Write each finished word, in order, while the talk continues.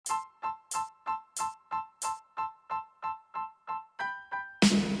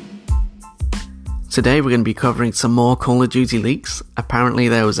Today we're going to be covering some more Call of Duty leaks. Apparently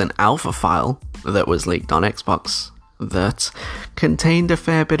there was an alpha file that was leaked on Xbox that contained a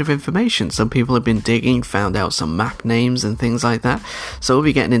fair bit of information. Some people have been digging, found out some map names and things like that. So we'll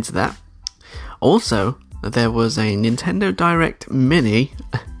be getting into that. Also, there was a Nintendo Direct Mini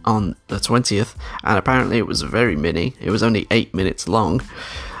on the 20th, and apparently it was very mini. It was only 8 minutes long,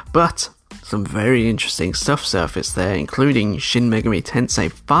 but some very interesting stuff surfaced there, including Shin Megami Tensei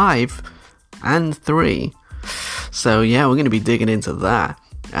 5 and 3. So yeah, we're going to be digging into that.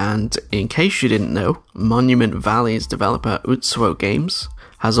 And in case you didn't know, Monument Valley's developer Utsuo Games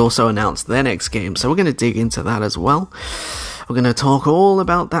has also announced their next game, so we're going to dig into that as well. We're going to talk all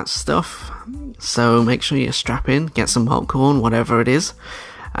about that stuff, so make sure you strap in, get some popcorn, whatever it is,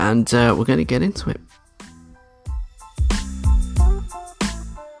 and we're going to get into it.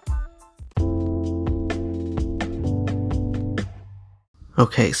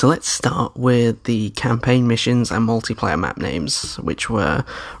 Okay, so let's start with the campaign missions and multiplayer map names, which were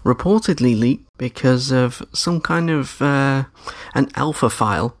reportedly leaked because of some kind of an alpha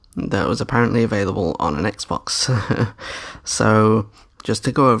file that was apparently available on an Xbox. So, just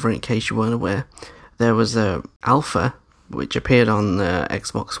to go over in case you weren't aware, there was a alpha which appeared on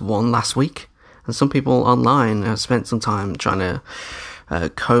Xbox One last week, and some people online have spent some time trying to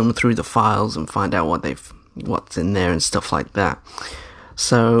comb through the files and find out what's in there and stuff like that.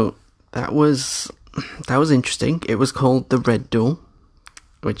 So that was interesting. It was called the Red Duel,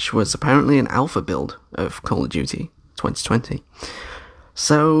 which was apparently an alpha build of Call of Duty 2020.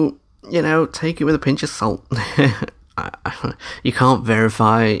 So, take it with a pinch of salt. You can't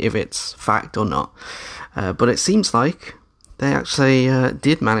verify if it's fact or not. But it seems like they actually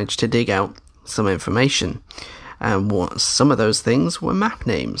did manage to dig out some information. And some of those things were map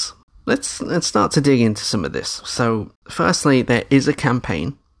names. Let's start to dig into some of this. So, firstly, there is a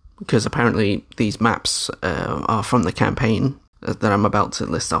campaign, because apparently these maps are from the campaign that I'm about to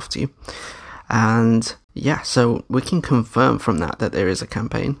list off to you. And yeah, so we can confirm from that there is a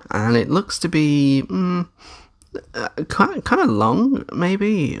campaign, and it looks to be kind of long,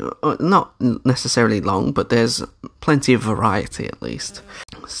 maybe. Not necessarily long, but there's plenty of variety at least.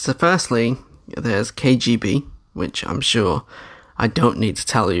 So, firstly, there's KGB, which I'm sure I don't need to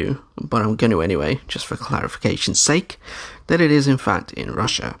tell you, but I'm going to anyway, just for clarification's sake, that it is in fact in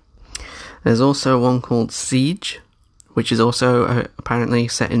Russia. There's also one called Siege, which is also apparently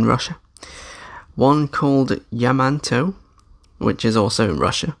set in Russia. One called Yamato, which is also in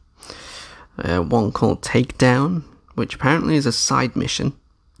Russia. One called Takedown, which apparently is a side mission,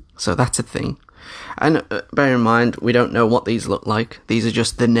 so that's a thing. And bear in mind, we don't know what these look like. These are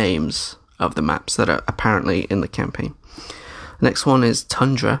just the names of the maps that are apparently in the campaign. Next one is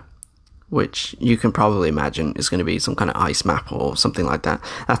Tundra, which you can probably imagine is going to be some kind of ice map or something like that.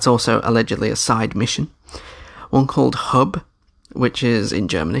 That's also allegedly a side mission. One called Hub, which is in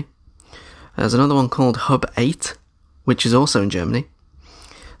Germany. There's another one called Hub 8, which is also in Germany.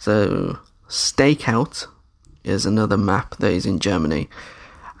 So, Stakeout is another map that is in Germany.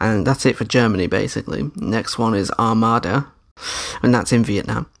 And that's it for Germany, basically. Next one is Armada, and that's in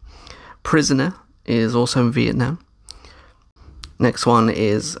Vietnam. Prisoner is also in Vietnam. Next one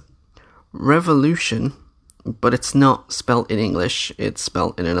is Revolution, but it's not spelt in English, it's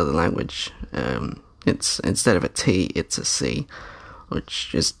spelt in another language. It's instead of a T, it's a C,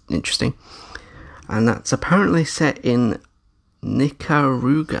 which is interesting. And that's apparently set in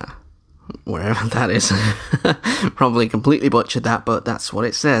Nicaragua, wherever that is. Probably completely butchered that, but that's what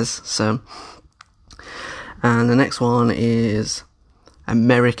it says. So, and the next one is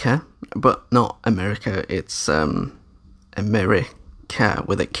America, but not America, it's America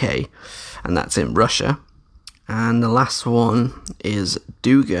with a K, and that's in Russia. And the last one is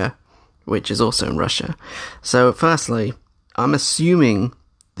Duga, which is also in Russia. So firstly, I'm assuming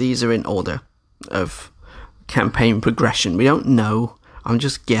these are in order of campaign progression. We don't know, I'm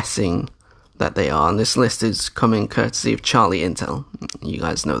just guessing that they are, and this list is coming courtesy of Charlie Intel. You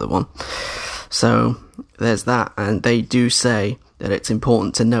guys know the one. So there's that, and they do say that it's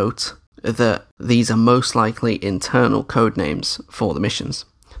important to note that these are most likely internal code names for the missions.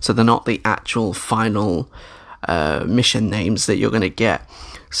 So they're not the actual final mission names that you're going to get.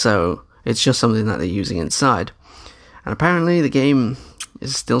 So it's just something that they're using inside. And apparently the game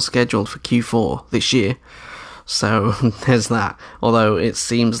is still scheduled for Q4 this year. So there's that. Although it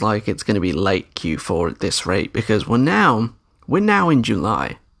seems like it's going to be late Q4 at this rate, because we're now in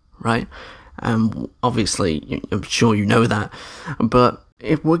July, right? Obviously, I'm sure you know that. But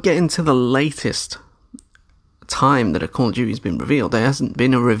if we're getting to the latest time that a Call of Duty has been revealed, there hasn't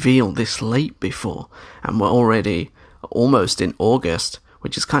been a reveal this late before, and we're already almost in August.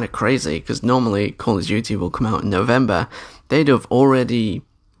 which is kind of crazy because normally Call of Duty will come out in November. They'd have already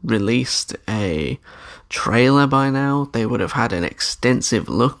released a trailer by now. They would have had an extensive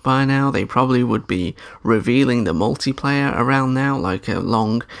look by now. They probably would be revealing the multiplayer around now, like a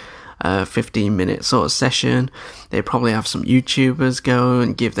long 15-minute sort of session. They probably have some YouTubers go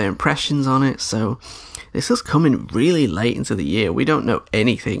and give their impressions on it. So this is coming really late into the year. We don't know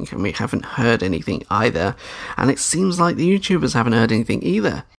anything, and we haven't heard anything either. And it seems like the YouTubers haven't heard anything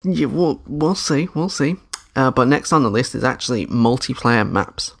either. Yeah, we'll see. But next on the list is actually multiplayer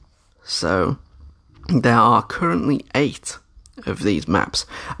maps. So there are currently 8 of these maps.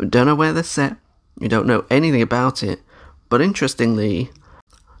 I don't know where they're set. We don't know anything about it. But interestingly,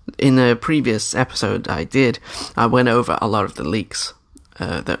 in a previous episode I went over a lot of the leaks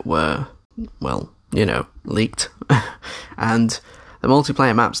that were, well, leaked. And the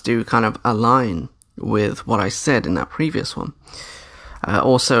multiplayer maps do kind of align with what I said in that previous one.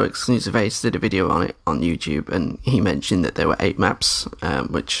 Also, Exclusive Ace did a video on it on YouTube, and he mentioned that there were 8 maps,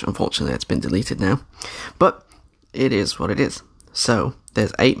 which unfortunately it's been deleted now. But it is what it is. So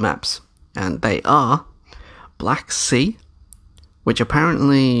there's 8 maps, and they are Black Sea, which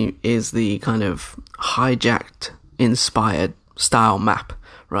apparently is the kind of hijacked, inspired style map,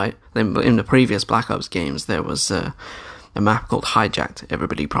 right? In the previous Black Ops games, there was a map called Hijacked.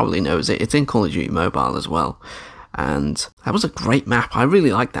 Everybody probably knows it. It's in Call of Duty Mobile as well. And that was a great map. I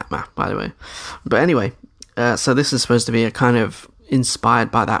really like that map, by the way. But anyway, so this is supposed to be a kind of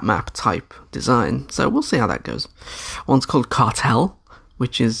inspired by that map type design. So we'll see how that goes. One's called Cartel,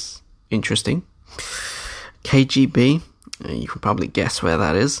 which is interesting. KGB, you can probably guess where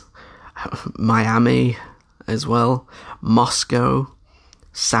that is. Miami as well. Moscow,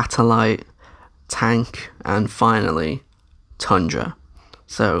 Satellite, Tank, and finally Tundra.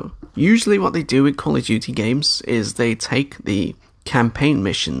 So usually what they do with Call of Duty games is they take the campaign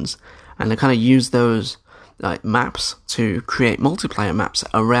missions and they kind of use those maps to create multiplayer maps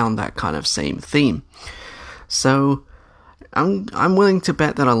around that kind of same theme. So I'm willing to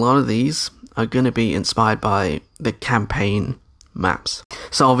bet that a lot of these are going to be inspired by the campaign maps.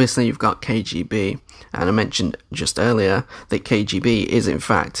 So obviously you've got KGB, and I mentioned just earlier that KGB is in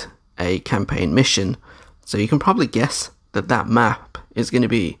fact a campaign mission. So you can probably guess that that map is going to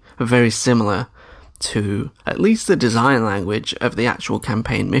be very similar to at least the design language of the actual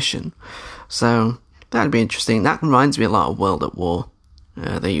campaign mission. So that'd be interesting. That reminds me a lot of World at War.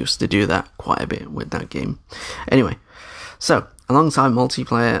 They used to do that quite a bit with that game. Anyway, so alongside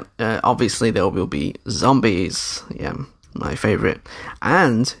multiplayer, obviously there will be zombies. Yeah, my favourite.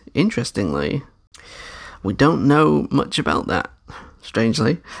 And interestingly, we don't know much about that.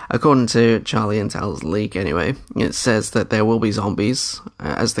 Strangely, according to Charlie Intel's leak anyway, it says that there will be zombies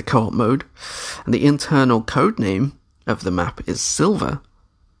as the co-op mode, and the internal code name of the map is Silver.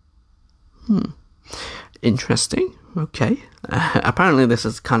 Interesting. Okay. Apparently this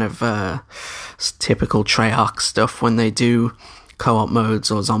is kind of typical Treyarch stuff. When they do co-op modes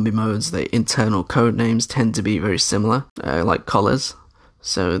or zombie modes, the internal code names tend to be very similar, like colours.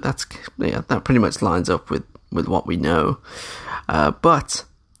 So that pretty much lines up with what we know. But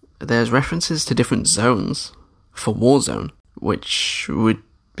there's references to different zones for Warzone, which would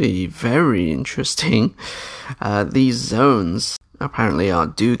be very interesting. These zones apparently are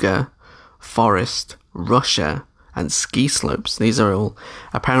Duga, Forest, Russia, and ski slopes. These are all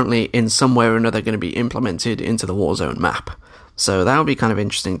apparently in some way or another going to be implemented into the Warzone map. So that'll be kind of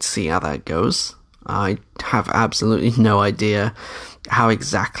interesting to see how that goes. I have absolutely no idea how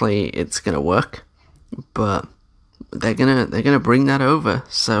exactly it's going to work, but they're gonna bring that over,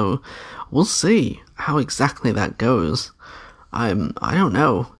 so we'll see how exactly that goes. I don't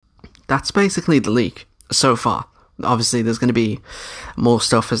know. That's basically the leak so far. Obviously, there's going to be more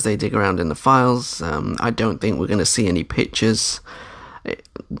stuff as they dig around in the files. I don't think we're going to see any pictures,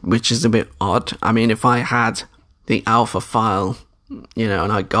 which is a bit odd. I mean, if I had the alpha file,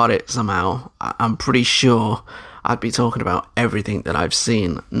 and I got it somehow, I'm pretty sure I'd be talking about everything that I've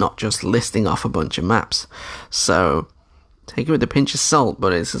seen, not just listing off a bunch of maps. So take it with a pinch of salt,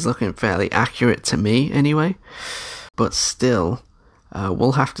 but this is looking fairly accurate to me anyway. But still,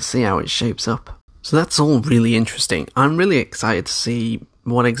 we'll have to see how it shapes up. So that's all really interesting. I'm really excited to see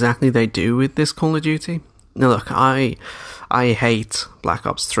what exactly they do with this Call of Duty. Now look, I hate Black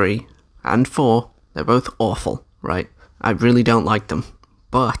Ops 3 and 4. They're both awful, right? I really don't like them.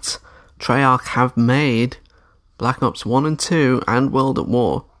 But Treyarch have made Black Ops 1 and 2 and World at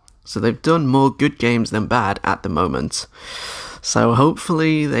War. So they've done more good games than bad at the moment. So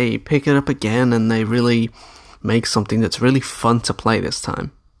hopefully they pick it up again and they really make something that's really fun to play this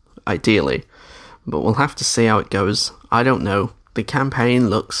time. Ideally. But we'll have to see how it goes. I don't know. the campaign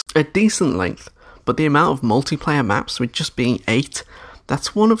looks a decent length, but the amount of multiplayer maps, with just being 8,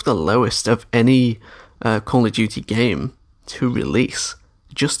 that's one of the lowest of any Call of Duty game to release.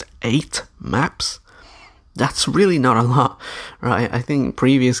 Just 8 maps? That's really not a lot, right? I think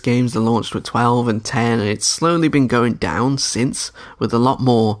previous games are launched with 12 and 10, and it's slowly been going down since, with a lot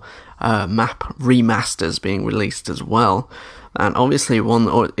more map remasters being released as well. And obviously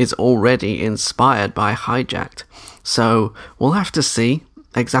one is already inspired by Hijacked. So we'll have to see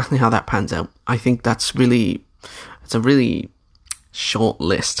exactly how that pans out. I think it's a really short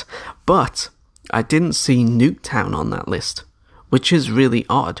list. But I didn't see Nuketown on that list, which is really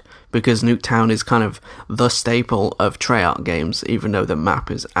odd, because Nuketown is kind of the staple of Treyarch games. Even though the map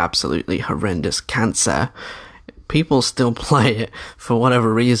is absolutely horrendous cancer, people still play it for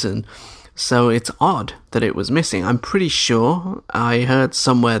whatever reason. So it's odd that it was missing. I'm pretty sure I heard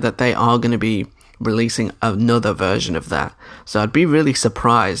somewhere that they are going to be releasing another version of that. So I'd be really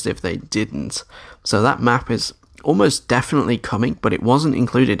surprised if they didn't. So that map is almost definitely coming, but it wasn't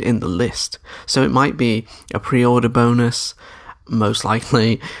included in the list. So it might be a pre-order bonus, most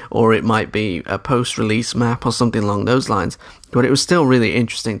likely, or it might be a post-release map or something along those lines. But it was still really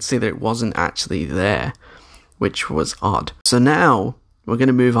interesting to see that it wasn't actually there, which was odd. So now we're going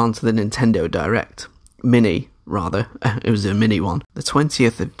to move on to the Nintendo Direct. Mini, rather. It was a mini one. The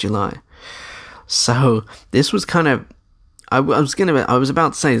 20th of July. So this was kind of... I was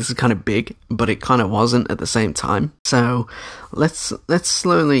about to say this is kind of big, but it kind of wasn't at the same time. So let's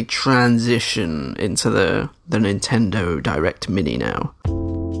slowly transition into the Nintendo Direct Mini now.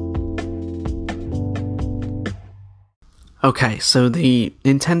 Okay, so the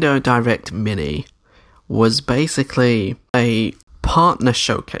Nintendo Direct Mini was basically a partner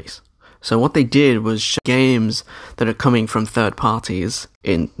showcase. So what they did was show games that are coming from third parties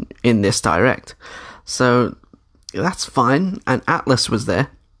in this Direct. So that's fine, and Atlus was there,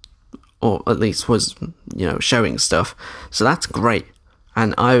 or at least was, showing stuff. So that's great,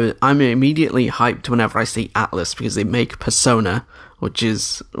 and I'm immediately hyped whenever I see Atlus, because they make Persona, which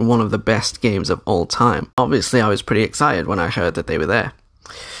is one of the best games of all time. Obviously, I was pretty excited when I heard that they were there.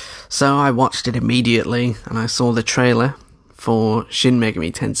 So I watched it immediately, and I saw the trailer for Shin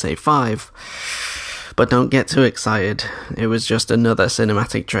Megami Tensei 5, but don't get too excited. It was just another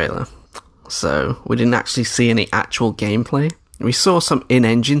cinematic trailer. So we didn't actually see any actual gameplay. We saw some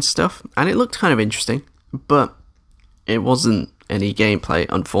in-engine stuff, and it looked kind of interesting, but it wasn't any gameplay,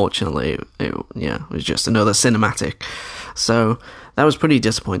 unfortunately. It was just another cinematic. So that was pretty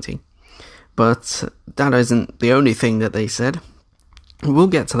disappointing. But that isn't the only thing that they said. We'll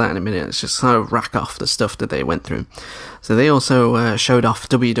get to that in a minute. Let's just kind of rack off the stuff that they went through. So they also showed off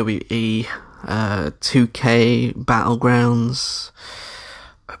WWE 2K Battlegrounds.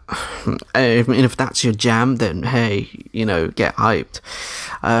 I mean, if that's your jam, then hey, get hyped.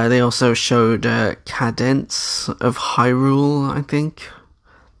 They also showed Cadence of Hyrule, I think.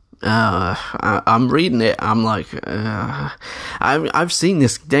 I'm reading it, I'm like, I've seen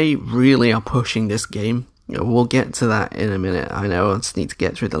this. They really are pushing this game. We'll get to that in a minute. I know, I just need to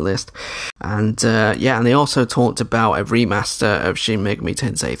get through the list. And and they also talked about a remaster of Shin Megami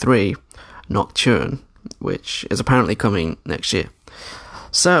Tensei 3, Nocturne, which is apparently coming next year.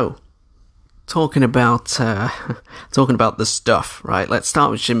 So, talking about the stuff, right? Let's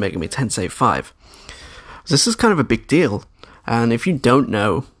start with Shin Megami Tensei 5. This is kind of a big deal, and if you don't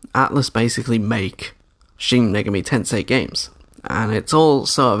know, Atlus basically make Shin Megami Tensei games, and it's all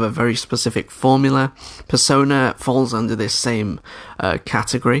sort of a very specific formula. Persona falls under this same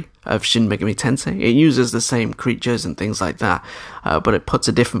category of Shin Megami Tensei. It uses the same creatures and things like that, but it puts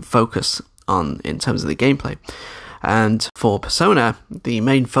a different focus on in terms of the gameplay. And for Persona, the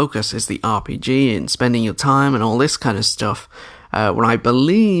main focus is the RPG and spending your time and all this kind of stuff. When I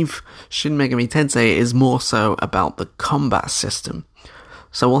believe Shin Megami Tensei is more so about the combat system.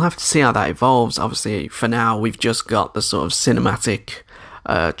 So we'll have to see how that evolves. Obviously, for now, we've just got the sort of cinematic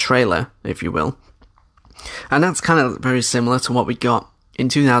trailer, if you will. And that's kind of very similar to what we got in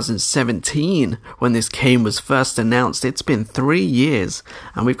 2017, when this game was first announced. It's been 3 years,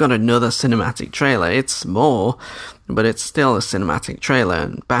 and we've got another cinematic trailer. It's small, but it's still a cinematic trailer.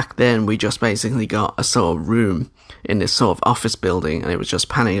 And back then, we just basically got a sort of room in this sort of office building, and it was just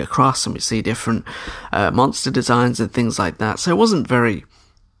panning across, and we see different monster designs and things like that. So it wasn't very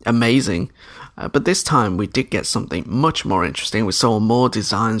amazing. But this time, we did get something much more interesting. We saw more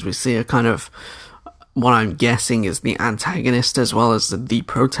designs. We see a kind of what I'm guessing is the antagonist as well as the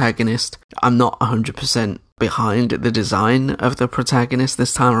protagonist. I'm not 100% behind the design of the protagonist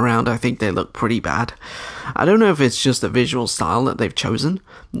this time around. I think they look pretty bad. I don't know if it's just the visual style that they've chosen,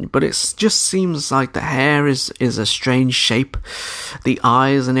 but it just seems like the hair is a strange shape, the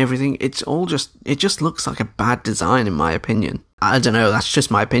eyes and everything. It just looks like a bad design in my opinion. I don't know, that's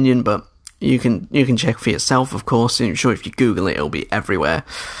just my opinion, but you can check for yourself, of course. I'm sure if you Google it, it'll be everywhere.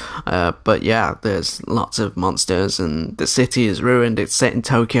 But yeah, there's lots of monsters and the city is ruined. It's set in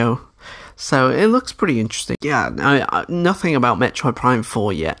Tokyo. So it looks pretty interesting. Yeah, nothing about Metroid Prime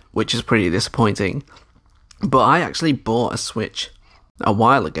 4 yet, which is pretty disappointing. But I actually bought a Switch a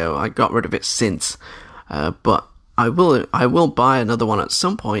while ago. I got rid of it since. But I will buy another one at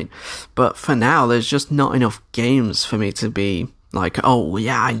some point. But for now, there's just not enough games for me to be like, oh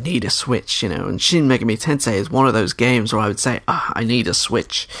yeah, I need a Switch, and Shin Megami Tensei is one of those games where I would say, I need a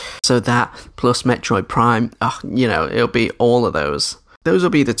Switch. So that, plus Metroid Prime, it'll be all of those. Those will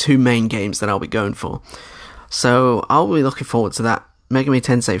be the two main games that I'll be going for. So I'll be looking forward to that. Megami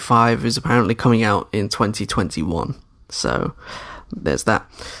Tensei 5 is apparently coming out in 2021. So there's that.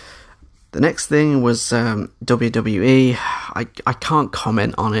 The next thing was WWE. I can't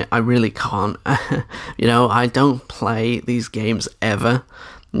comment on it. I really can't. I don't play these games ever.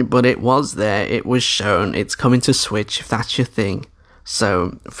 But it was there. It was shown. It's coming to Switch if that's your thing.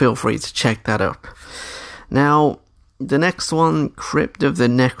 So feel free to check that up. Now, the next one, Crypt of the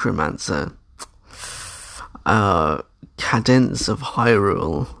Necromancer. Cadence of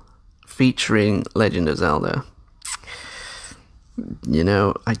Hyrule. Featuring Legend of Zelda.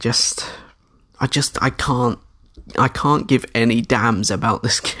 I can't give any damns about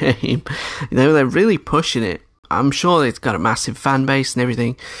this game. They're really pushing it. I'm sure it's got a massive fan base and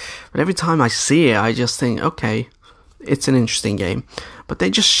everything, but every time I see it, I just think, okay, it's an interesting game. But they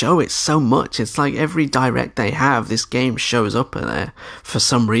just show it so much. It's like every direct they have, this game shows up in there for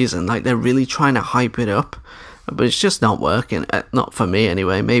some reason. Like they're really trying to hype it up, but it's just not working. Not for me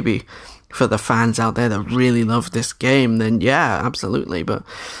anyway. Maybe for the fans out there that really love this game, then yeah, absolutely. But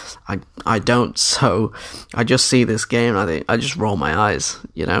I don't, so I just see this game and I just roll my eyes,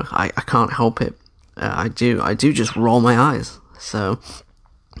 I can't help it. I do just roll my eyes. So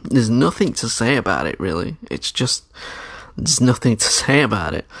there's nothing to say about it, really. There's nothing to say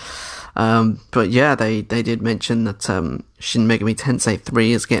about it. But yeah, they did mention that Shin Megami Tensei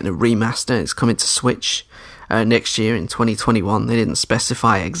 3 is getting a remaster. It's coming to Switch next year in 2021. They didn't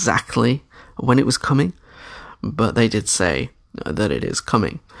specify exactly when it was coming, but they did say that it is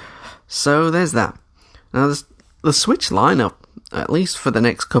coming. So there's that. Now the Switch lineup, at least for the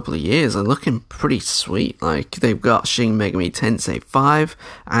next couple of years, are looking pretty sweet. Like they've got Shin Megami Tensei 5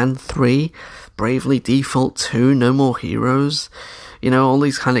 and 3, Bravely Default 2, No More Heroes, all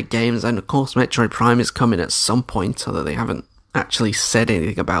these kind of games, and of course Metroid Prime is coming at some point, although they haven't actually said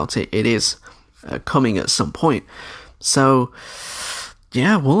anything about it. It is coming at some point. So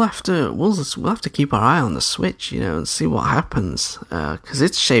yeah, we'll have to keep our eye on the Switch, and see what happens, because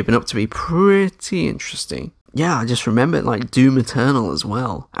it's shaping up to be pretty interesting. Yeah, I just remembered like Doom Eternal as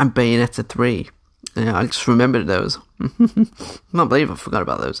well, and Bayonetta 3. Yeah, I just remembered those. I can't believe I forgot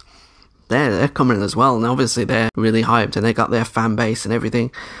about those. They're coming as well, and obviously they're really hyped, and they got their fan base and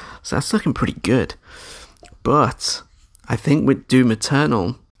everything, so that's looking pretty good. But I think with Doom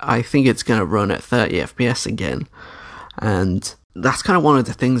Eternal, I think it's going to run at 30 FPS again, and that's kind of one of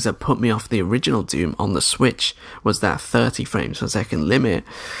the things that put me off the original Doom on the Switch, was that 30 frames per second limit.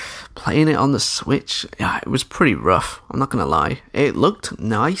 Playing it on the Switch, yeah, it was pretty rough, I'm not going to lie. It looked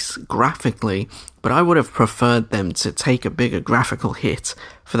nice graphically, but I would have preferred them to take a bigger graphical hit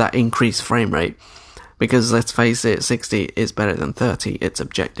for that increased frame rate. Because let's face it, 60 is better than 30, it's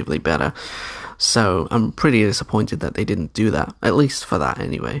objectively better. So I'm pretty disappointed that they didn't do that, at least for that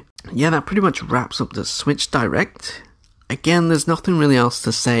anyway. Yeah, that pretty much wraps up the Switch Direct. Again, there's nothing really else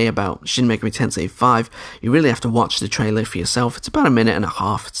to say about Shin Megami Tensei 5. You really have to watch the trailer for yourself. It's about 1.5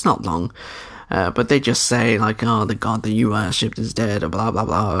 minutes. It's not long. But they just say, like, oh, the god that you worshipped is dead, or blah, blah,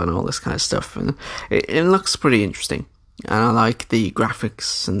 blah, and all this kind of stuff. And it looks pretty interesting. And I like the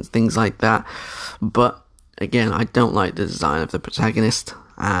graphics and things like that. But, again, I don't like the design of the protagonist.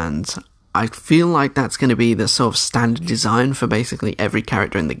 And I feel like that's going to be the sort of standard design for basically every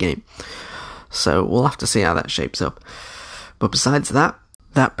character in the game. So we'll have to see how that shapes up. But besides that,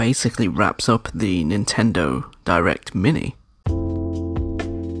 that basically wraps up the Nintendo Direct Mini.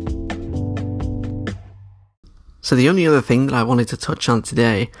 So the only other thing that I wanted to touch on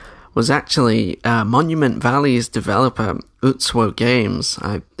today was actually Monument Valley's developer, Utsuo Games.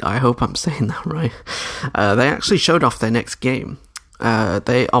 I hope I'm saying that right. They actually showed off their next game,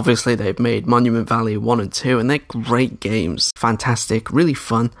 They've made Monument Valley 1 and 2, and they're great games. Fantastic, really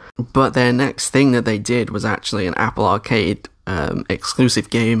fun. But their next thing that they did was actually an Apple Arcade exclusive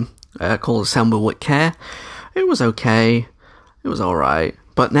game called Assemble with Care. It was okay. It was alright.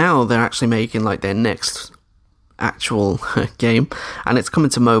 But now they're actually making like their next actual game, and it's coming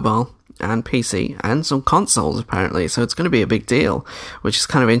to mobile and PC and some consoles apparently, so it's going to be a big deal, which is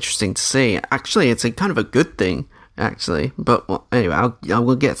kind of interesting to see. Actually, it's a kind of a good thing, actually, but well, anyway, I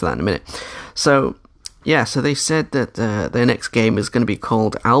will get to that in a minute. So yeah, so they said that their next game is going to be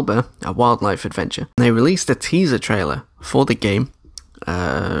called Alba, a wildlife adventure. They released a teaser trailer for the game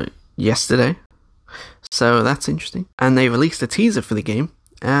yesterday, so that's interesting. And they released a teaser for the game,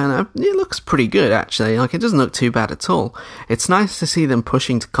 and it looks pretty good, actually. Like, it doesn't look too bad at all. It's nice to see them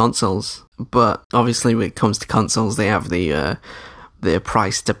pushing to consoles, but obviously when it comes to consoles, they have the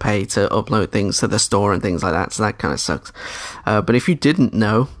price to pay to upload things to the store and things like that, so that kind of sucks. But if you didn't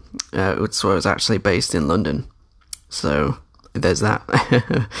know, it was actually based in London, so there's that.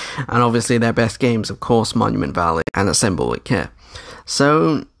 And obviously their best games, of course, Monument Valley and Assemble with Care.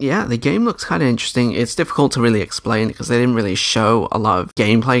 So yeah, the game looks kind of interesting. It's difficult to really explain because they didn't really show a lot of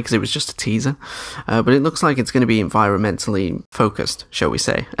gameplay because it was just a teaser. But it looks like it's going to be environmentally focused, shall we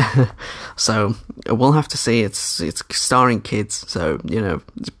say. So we'll have to see. It's starring kids, so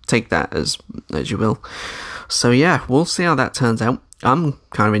take that as you will. So yeah, we'll see how that turns out. I'm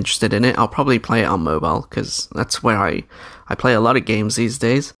kind of interested in it. I'll probably play it on mobile because that's where I play a lot of games these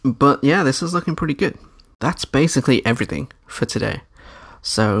days. But yeah, this is looking pretty good. That's basically everything for today.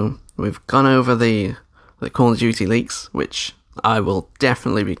 So we've gone over the Call of Duty leaks, which I will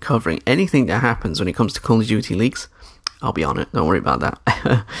definitely be covering. Anything that happens when it comes to Call of Duty leaks, I'll be on it. Don't worry about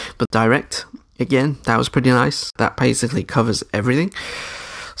that. But Direct, again, that was pretty nice. That basically covers everything.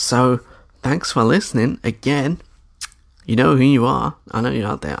 So thanks for listening again. You know who you are. I know you're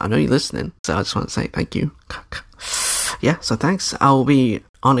out there. I know you're listening. So I just want to say thank you. Yeah, so thanks. I'll be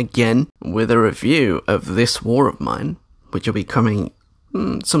on again with a review of This War of Mine, which will be coming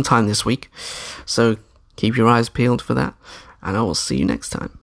sometime this week. So keep your eyes peeled for that, and I will see you next time.